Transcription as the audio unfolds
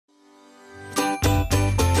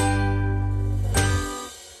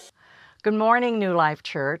Good morning, New Life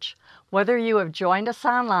Church. Whether you have joined us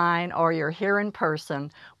online or you're here in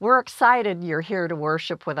person, we're excited you're here to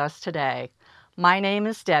worship with us today. My name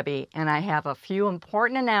is Debbie, and I have a few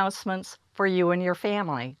important announcements for you and your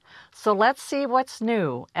family. So let's see what's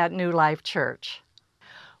new at New Life Church.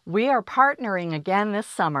 We are partnering again this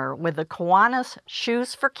summer with the Kiwanis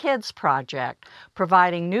Shoes for Kids project,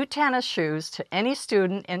 providing new tennis shoes to any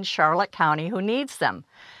student in Charlotte County who needs them.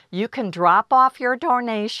 You can drop off your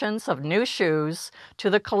donations of new shoes to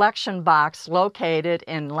the collection box located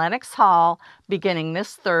in Lenox Hall beginning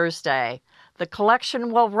this Thursday. The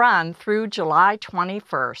collection will run through July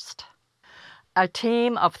 21st. A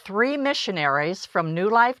team of 3 missionaries from New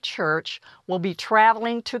Life Church will be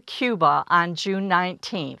traveling to Cuba on June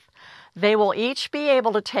 19th. They will each be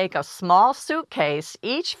able to take a small suitcase,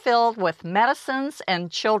 each filled with medicines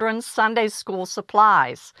and children's Sunday school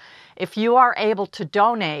supplies. If you are able to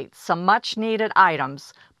donate some much-needed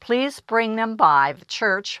items, please bring them by the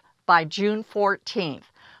church by June 14th.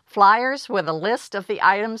 Flyers with a list of the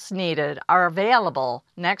items needed are available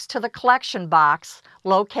next to the collection box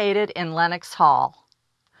located in Lenox Hall.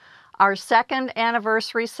 Our second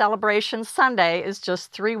anniversary celebration Sunday is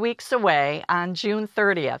just 3 weeks away on June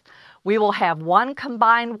 30th. We will have one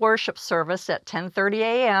combined worship service at 10:30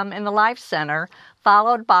 a.m. in the Life Center,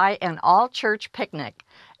 followed by an all-church picnic.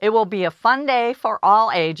 It will be a fun day for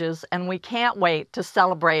all ages, and we can't wait to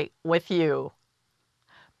celebrate with you.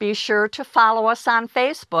 Be sure to follow us on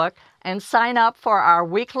Facebook and sign up for our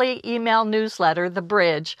weekly email newsletter, The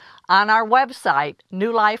Bridge, on our website,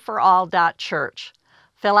 newlifeforall.church.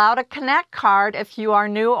 Fill out a Connect card if you are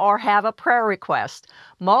new or have a prayer request.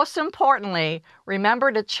 Most importantly,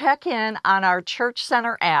 remember to check in on our Church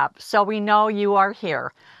Center app so we know you are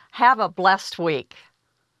here. Have a blessed week.